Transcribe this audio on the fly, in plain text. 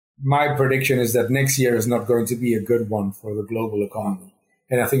My prediction is that next year is not going to be a good one for the global economy.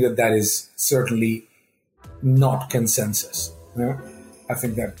 And I think that that is certainly not consensus. I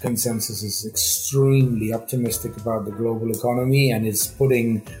think that consensus is extremely optimistic about the global economy and is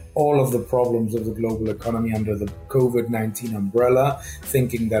putting all of the problems of the global economy under the COVID-19 umbrella,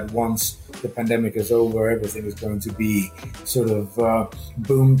 thinking that once the pandemic is over, everything is going to be sort of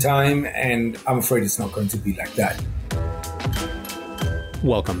boom time. And I'm afraid it's not going to be like that.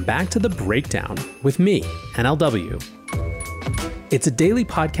 Welcome back to The Breakdown with me, NLW. It's a daily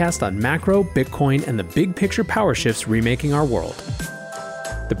podcast on macro, Bitcoin, and the big picture power shifts remaking our world.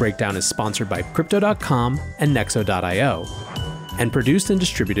 The Breakdown is sponsored by Crypto.com and Nexo.io, and produced and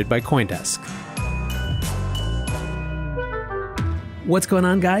distributed by CoinDesk. What's going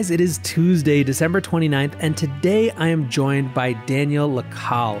on, guys? It is Tuesday, December 29th, and today I am joined by Daniel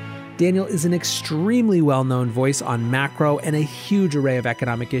Lacalle. Daniel is an extremely well-known voice on macro and a huge array of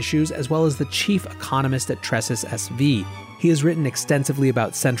economic issues, as well as the chief economist at Tressis SV. He has written extensively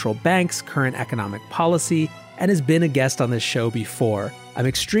about central banks, current economic policy, and has been a guest on this show before. I'm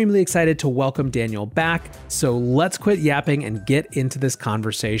extremely excited to welcome Daniel back, so let's quit yapping and get into this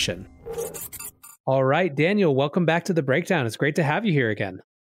conversation. All right, Daniel, welcome back to The Breakdown. It's great to have you here again.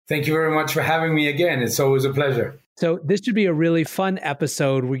 Thank you very much for having me again. It's always a pleasure. So this should be a really fun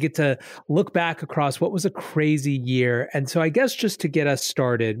episode. We get to look back across what was a crazy year. And so I guess just to get us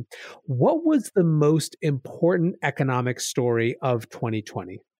started, what was the most important economic story of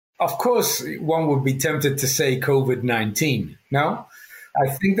 2020? Of course, one would be tempted to say COVID-19. No? I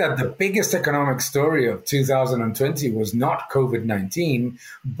think that the biggest economic story of 2020 was not COVID-19,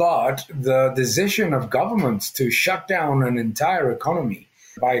 but the decision of governments to shut down an entire economy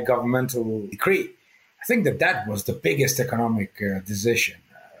by a governmental decree. I think that that was the biggest economic decision.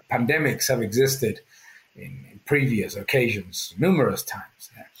 Pandemics have existed in previous occasions, numerous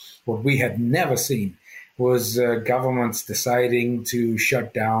times. What we had never seen was governments deciding to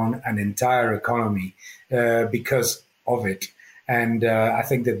shut down an entire economy because of it. And I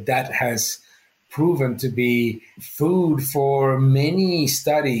think that that has proven to be food for many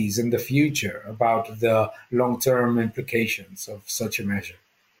studies in the future about the long-term implications of such a measure.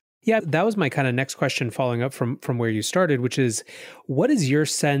 Yeah, that was my kind of next question following up from where you started, which is, what is your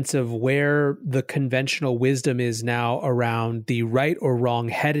sense of where the conventional wisdom is now around the right or wrong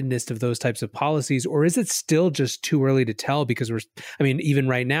headedness of those types of policies? Or is it still just too early to tell because even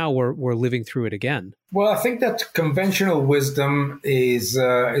right now we're living through it again? Well, I think that conventional wisdom is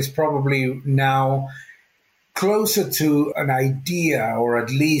probably now closer to an idea or at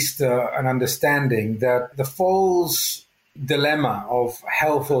least an understanding that the false dilemma of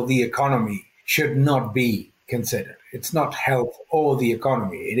health or the economy should not be considered. It's not health or the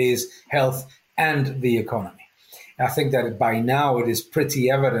economy. It is health and the economy. I think that by now it is pretty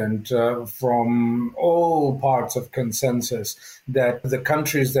evident from all parts of consensus that the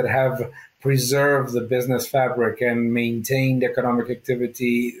countries that have preserved the business fabric and maintained economic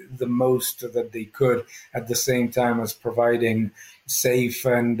activity the most that they could, at the same time as providing safe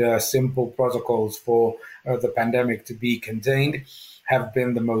and simple protocols for the pandemic to be contained, have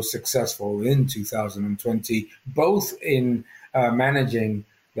been the most successful in 2020, both in managing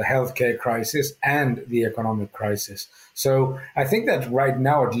the healthcare crisis and the economic crisis. So I think that right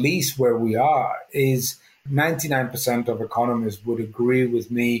now, at least where we are, is 99% of economists would agree with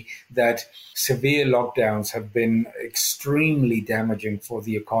me that severe lockdowns have been extremely damaging for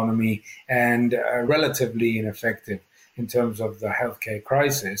the economy and relatively ineffective in terms of the healthcare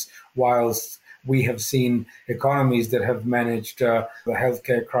crisis, whilst we have seen economies that have managed the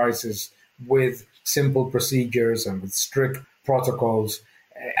healthcare crisis with simple procedures and with strict protocols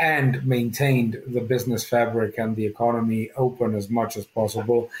and maintained the business fabric and the economy open as much as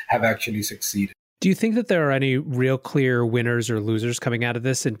possible, have actually succeeded. Do you think that there are any real clear winners or losers coming out of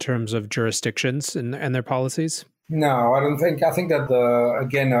this in terms of jurisdictions and their policies? No, I don't think. I think that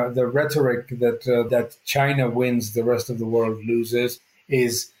the rhetoric that China wins, the rest of the world loses,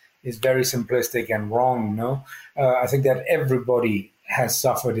 is very simplistic and wrong. No, I think that everybody has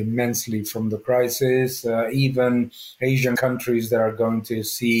suffered immensely from the crisis. Even Asian countries that are going to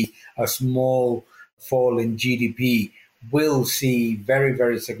see a small fall in GDP will see very,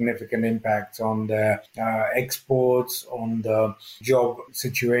 very significant impacts on the exports, on the job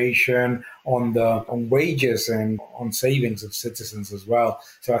situation, on wages and on savings of citizens as well.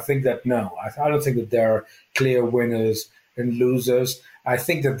 So I think that I don't think that there are clear winners and losers. I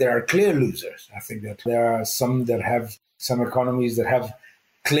think that there are clear losers. I think that there are some economies that have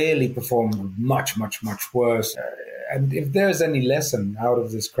clearly performed much, much, much worse. And if there's any lesson out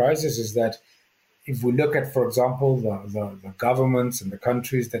of this crisis, is that if we look at, for example, the governments and the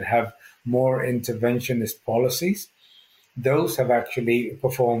countries that have more interventionist policies, those have actually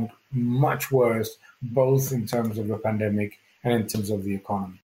performed much worse, both in terms of the pandemic and in terms of the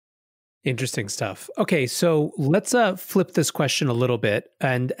economy. Interesting stuff. Okay, so let's flip this question a little bit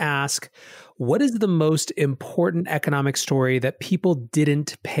and ask, what is the most important economic story that people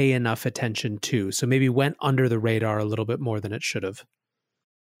didn't pay enough attention to? So maybe went under the radar a little bit more than it should have.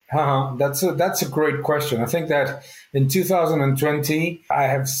 That's a great question. I think that in 2020, I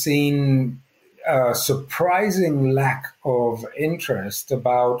have seen a surprising lack of interest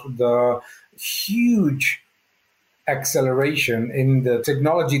about the huge acceleration in the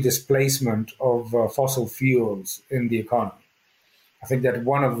technology displacement of fossil fuels in the economy. I think that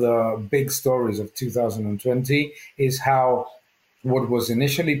one of the big stories of 2020 is how what was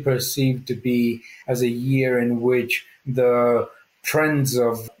initially perceived to be as a year in which the trends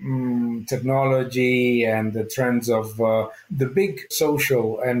of technology and the trends of the big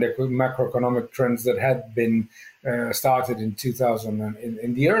social and macroeconomic trends that had been started in 2000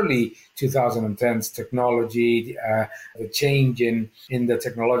 in the early 2010s, technology, the change in the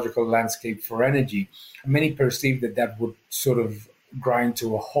technological landscape for energy. Many perceived that would sort of grind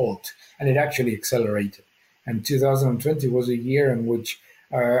to a halt, and it actually accelerated. And 2020 was a year in which,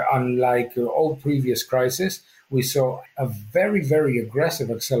 unlike all previous crises, we saw a very, very aggressive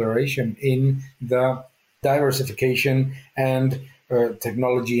acceleration in the diversification and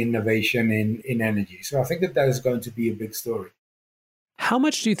technology innovation in energy. So I think that is going to be a big story. How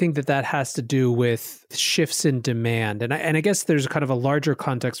much do you think that has to do with shifts in demand? And I guess there's kind of a larger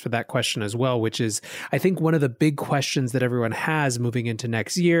context for that question as well, which is, I think one of the big questions that everyone has moving into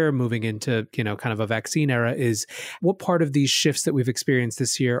next year, moving into, kind of a vaccine era, is what part of these shifts that we've experienced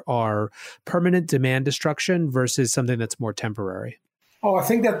this year are permanent demand destruction versus something that's more temporary? Oh, I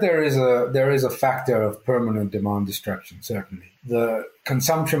think that there is a factor of permanent demand destruction, certainly. The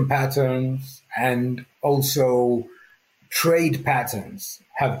consumption patterns and also trade patterns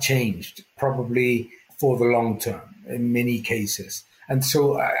have changed, probably for the long term in many cases. And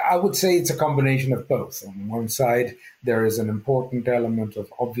so I would say it's a combination of both. On one side, there is an important element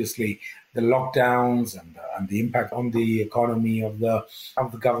of obviously the lockdowns and the impact on the economy of the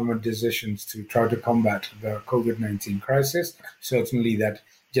government decisions to try to combat the COVID-19 crisis. Certainly that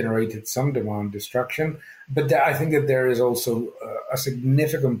generated some demand destruction. But I think that there is also a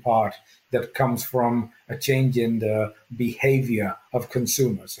significant part that comes from a change in the behavior of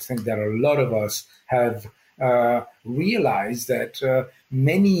consumers. I think that a lot of us have realized that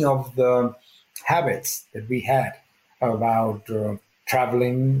many of the habits that we had about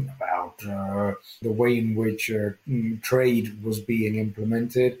traveling, about the way in which trade was being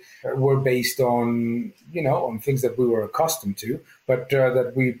implemented, were based on things that we were accustomed to, but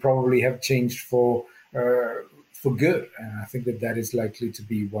that we probably have changed for good. And I think that is likely to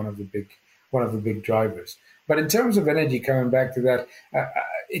be one of the big drivers. But in terms of energy, coming back to that,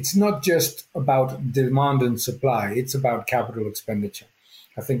 it's not just about demand and supply, it's about capital expenditure.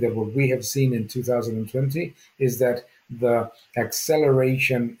 I think that what we have seen in 2020 is that the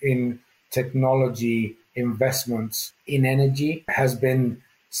acceleration in technology investments in energy has been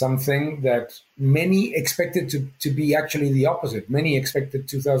something that many expected to be actually the opposite. Many expected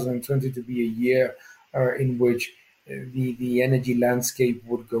 2020 to be a year in which the energy landscape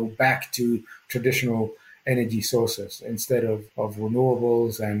would go back to traditional energy sources instead of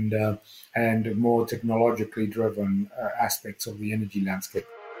renewables and more technologically driven aspects of the energy landscape.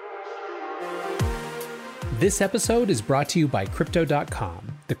 This episode is brought to you by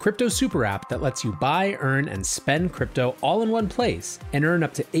Crypto.com, the crypto super app that lets you buy, earn, and spend crypto all in one place and earn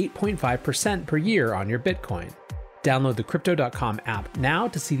up to 8.5% per year on your Bitcoin. Download the Crypto.com app now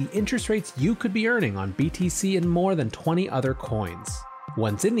to see the interest rates you could be earning on BTC and more than 20 other coins.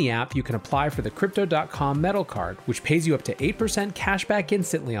 Once in the app, you can apply for the Crypto.com Metal Card, which pays you up to 8% cash back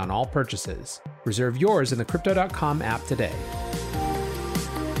instantly on all purchases. Reserve yours in the Crypto.com app today.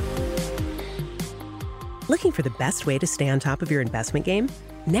 Looking for the best way to stay on top of your investment game?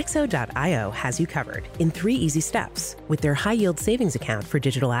 Nexo.io has you covered in 3 easy steps with their high-yield savings account for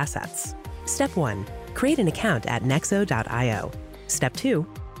digital assets. Step 1. Create an account at Nexo.io. Step 2.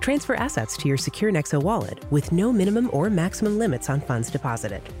 Transfer assets to your secure Nexo wallet with no minimum or maximum limits on funds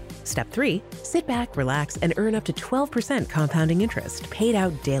deposited. Step 3. Sit back, relax, and earn up to 12% compounding interest paid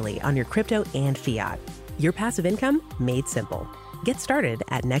out daily on your crypto and fiat. Your passive income made simple. Get started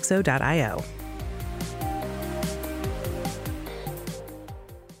at Nexo.io.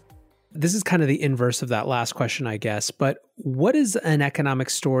 this is kind of the inverse of that last question, I guess, but what is an economic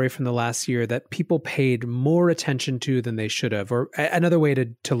story from the last year that people paid more attention to than they should have? Or another way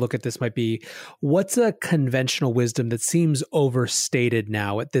to look at this might be, what's a conventional wisdom that seems overstated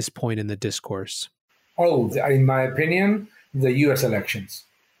now at this point in the discourse? Oh, in my opinion, the U.S. elections,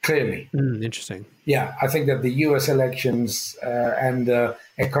 clearly. Interesting. Yeah, I think that the U.S. elections and the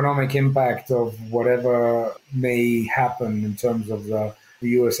economic impact of whatever may happen in terms of the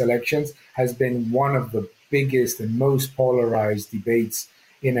U.S. elections has been one of the biggest and most polarized debates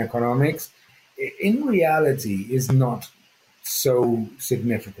in economics. In reality, is not so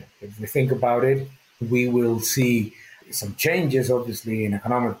significant. If we think about it, we will see some changes, obviously, in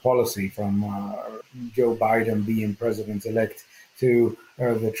economic policy from Joe Biden being president-elect to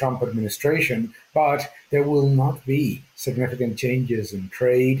the Trump administration, but there will not be significant changes in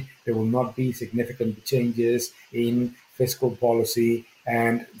trade. There will not be significant changes in fiscal policy,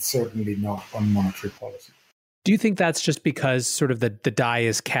 and certainly not on monetary policy. Do you think that's just because sort of the die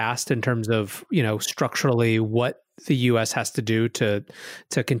is cast in terms of, structurally what the U.S. has to do to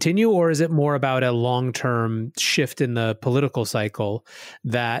continue, or is it more about a long-term shift in the political cycle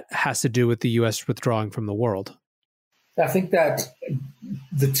that has to do with the U.S. withdrawing from the world? I think that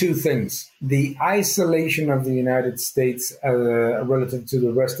the two things, the isolation of the United States relative to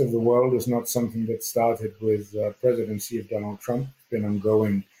the rest of the world is not something that started with the presidency of Donald Trump. It's been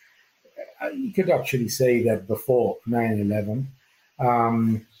ongoing. You could actually say that before 9/11.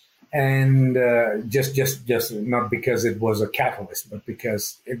 And just not because it was a catalyst, but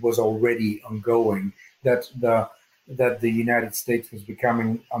because it was already ongoing, that the United States was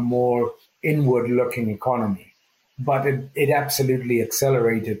becoming a more inward-looking economy. But it absolutely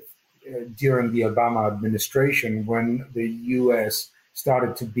accelerated during the Obama administration when the U.S.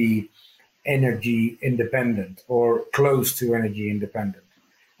 started to be energy independent or close to energy independent.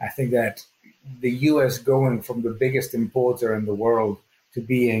 I think that the U.S. going from the biggest importer in the world to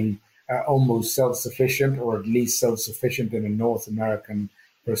being almost self-sufficient, or at least self-sufficient in a North American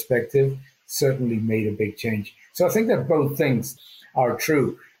perspective, certainly made a big change. So I think that both things are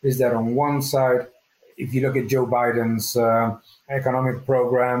true, is that on one side, if you look at Joe Biden's economic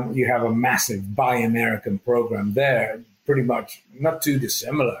program, you have a massive Buy American program there, pretty much not too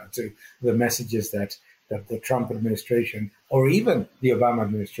dissimilar to the messages that the Trump administration or even the Obama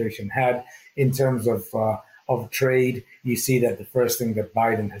administration had in terms of trade. You see that the first thing that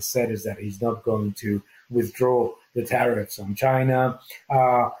Biden has said is that he's not going to withdraw the tariffs on China.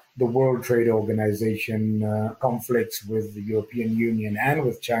 The World Trade Organization conflicts with the European Union and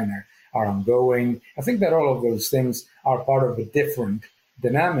with China are ongoing. I think that all of those things are part of a different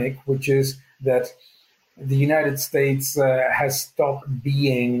dynamic, which is that the United States has stopped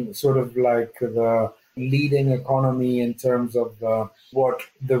being sort of like the leading economy in terms of what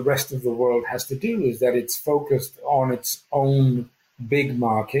the rest of the world has to do, is that it's focused on its own big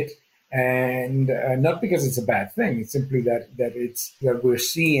market. And not because it's a bad thing, it's simply that we're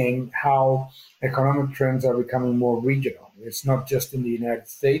seeing how economic trends are becoming more regional. It's not just in the United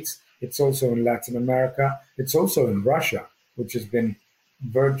States, it's also in Latin America, it's also in Russia, which has been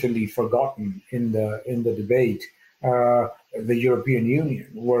virtually forgotten in the debate. The European Union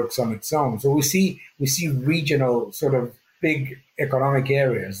works on its own. So we see regional sort of big economic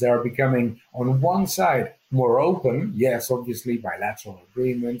areas that are becoming, on one side, more open, yes, obviously bilateral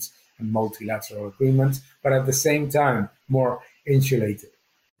agreements and multilateral agreements, but at the same time, more insulated.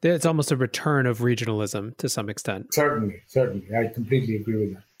 It's almost a return of regionalism to some extent. Certainly. I completely agree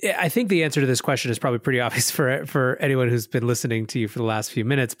with that. I think the answer to this question is probably pretty obvious for anyone who's been listening to you for the last few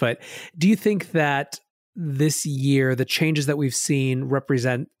minutes, but do you think that this year, the changes that we've seen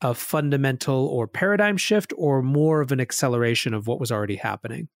represent a fundamental or paradigm shift, or more of an acceleration of what was already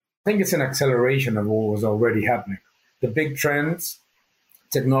happening? I think it's an acceleration of what was already happening. The big trends,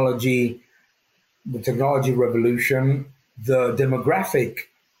 the technology revolution, the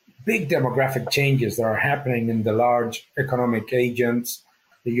big demographic changes that are happening in the large economic agents,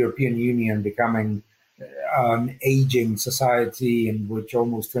 the European Union becoming an aging society in which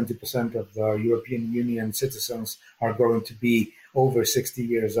almost 20% of the European Union citizens are going to be over 60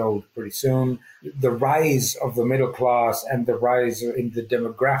 years old pretty soon. The rise of the middle class and the rise in the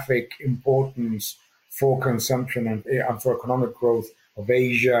demographic importance for consumption and for economic growth of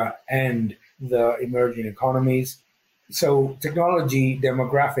Asia and the emerging economies. So technology,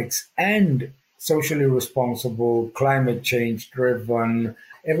 demographics, and socially responsible, climate change driven,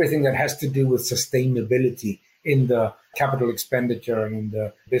 everything that has to do with sustainability in the capital expenditure and in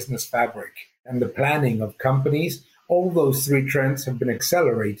the business fabric and the planning of companies, all those three trends have been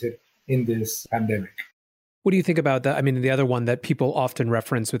accelerated in this pandemic. What do you think about that? I mean, the other one that people often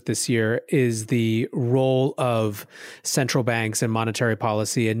reference with this year is the role of central banks and monetary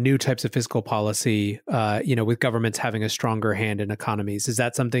policy and new types of fiscal policy, with governments having a stronger hand in economies. Is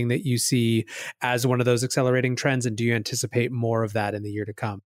that something that you see as one of those accelerating trends? And do you anticipate more of that in the year to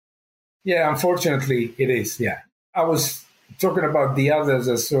come? Yeah, unfortunately, it is. Yeah. I was talking about the others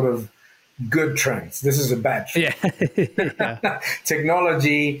as sort of good trends. This is a bad trend. Yeah.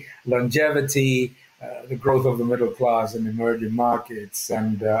 Technology, longevity, the growth of the middle class in emerging markets,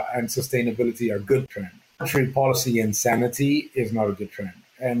 and sustainability are good trends. Monetary policy insanity is not a good trend,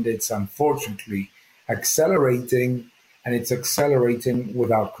 and it's unfortunately accelerating, and it's accelerating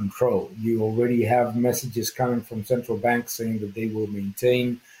without control. You already have messages coming from central banks saying that they will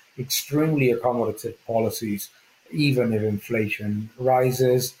maintain extremely accommodative policies, even if inflation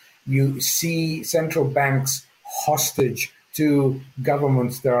rises. You see central banks hostage to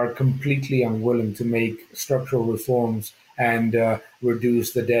governments that are completely unwilling to make structural reforms and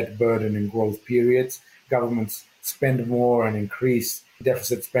reduce the debt burden in growth periods. Governments spend more and increase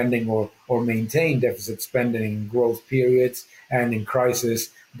deficit spending or maintain deficit spending in growth periods. And in crisis,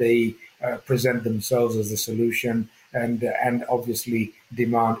 they present themselves as the solution and obviously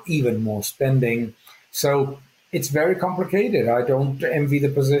demand even more spending. So it's very complicated. I don't envy the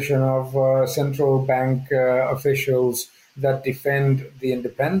position of central bank officials that defend the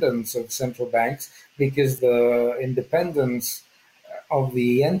independence of central banks, because the independence of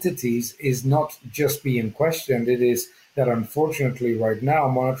the entities is not just being questioned. It is that unfortunately right now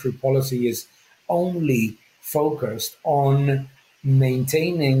monetary policy is only focused on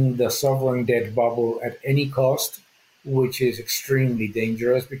maintaining the sovereign debt bubble at any cost, which is extremely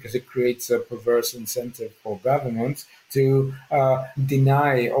dangerous because it creates a perverse incentive for governments to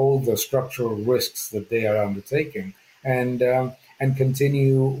deny all the structural risks that they are undertaking, and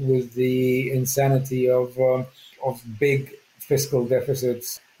continue with the insanity of big fiscal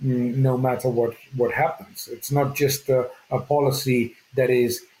deficits, no matter what happens. It's not just a policy that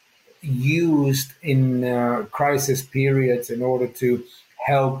is used in crisis periods in order to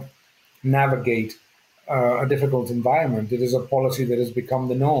help navigate a difficult environment. It is a policy that has become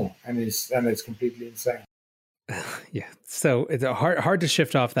the norm, and it's completely insane. Yeah. So it's hard to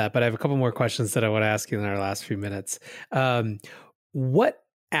shift off that, but I have a couple more questions that I want to ask you in our last few minutes. What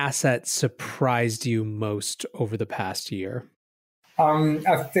asset surprised you most over the past year?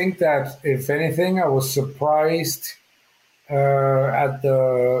 I think that, if anything, I was surprised at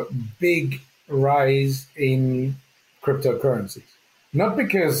the big rise in cryptocurrencies. Not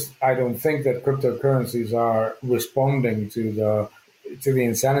because I don't think that cryptocurrencies are responding to the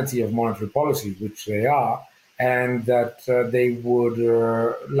insanity of monetary policy, which they are, and that they would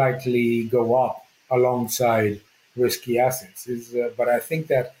likely go up alongside risky assets. But I think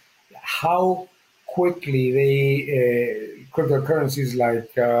that how quickly cryptocurrencies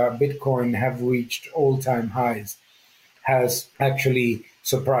like Bitcoin have reached all-time highs has actually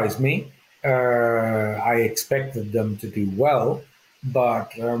surprised me. I expected them to do well,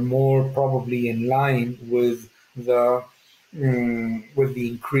 but more probably in line with the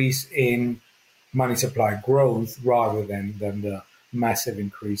increase in money supply growth rather than the massive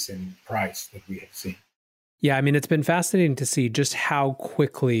increase in price that we have seen. Yeah, I mean, it's been fascinating to see just how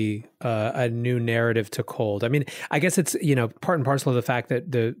quickly a new narrative took hold. I mean, I guess it's, part and parcel of the fact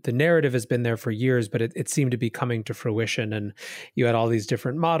that the narrative has been there for years, but it seemed to be coming to fruition. And you had all these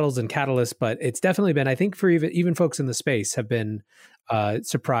different models and catalysts, but it's definitely been, I think, for even folks in the space have been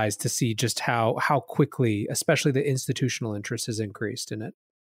surprised to see just how quickly, especially the institutional interest has increased in it.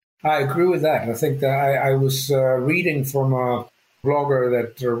 I agree with that. I think that I was reading from a blogger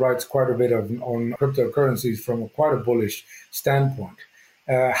that writes quite a bit on cryptocurrencies from quite a bullish standpoint.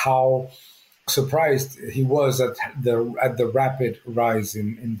 How surprised he was at the rapid rise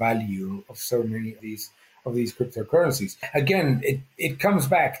in value of so many of these cryptocurrencies. Again, it comes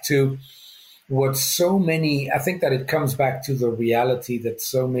back to I think that it comes back to the reality that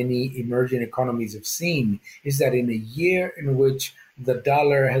so many emerging economies have seen, is that in a year in which the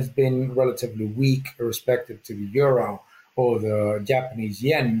dollar has been relatively weak respective to the euro or the Japanese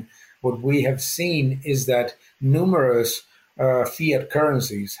yen, what we have seen is that numerous fiat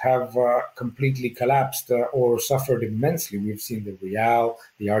currencies have completely collapsed or suffered immensely. We've seen the real,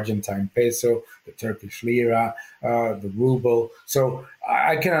 the Argentine peso, the Turkish lira, the ruble. So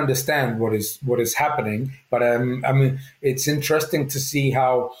I can understand what is happening, but I mean, it's interesting to see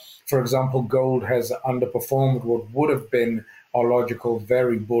how, for example, gold has underperformed what would have been a logical,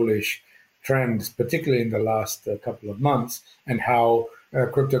 very bullish trends, particularly in the last couple of months, and how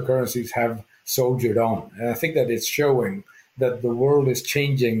cryptocurrencies have soldiered on. And I think that it's showing that the world is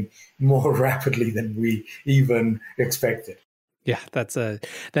changing more rapidly than we even expected. Yeah, that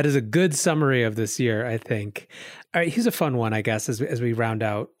is a good summary of this year, I think. All right, here's a fun one, I guess, as we round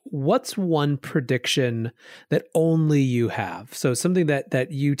out. What's one prediction that only you have? So something that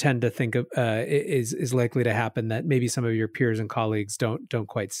you tend to think of is likely to happen that maybe some of your peers and colleagues don't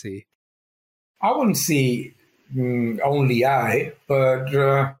quite see. I wouldn't see only I, but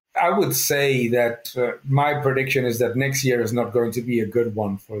I would say that my prediction is that next year is not going to be a good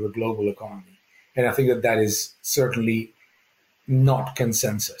one for the global economy, and I think that is certainly not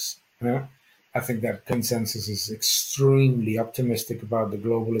consensus. I think that consensus is extremely optimistic about the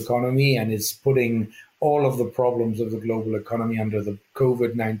global economy and is putting all of the problems of the global economy under the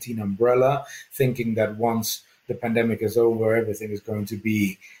COVID-19 umbrella, thinking that once the pandemic is over, everything is going to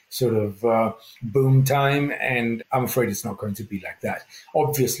be sort of boom time. And I'm afraid it's not going to be like that.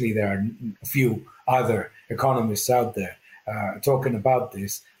 Obviously, there are a few other economists out there talking about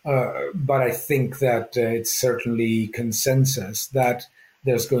this. But I think that it's certainly consensus that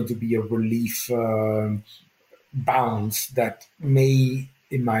there's going to be a relief bounce that may,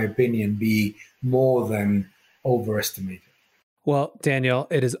 in my opinion, be more than overestimated. Well, Daniel,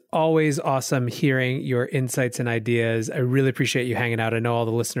 it is always awesome hearing your insights and ideas. I really appreciate you hanging out. I know all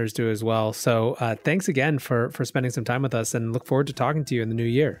the listeners do as well. So thanks again for spending some time with us, and look forward to talking to you in the new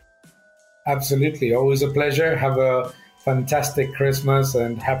year. Absolutely. Always a pleasure. Have a fantastic Christmas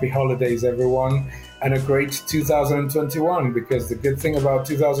and happy holidays, everyone, and a great 2021, because the good thing about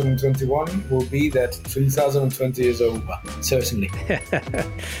 2021 will be that 2020 is over. Certainly.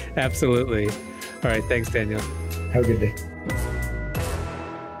 Absolutely. All right. Thanks, Daniel. Have a good day.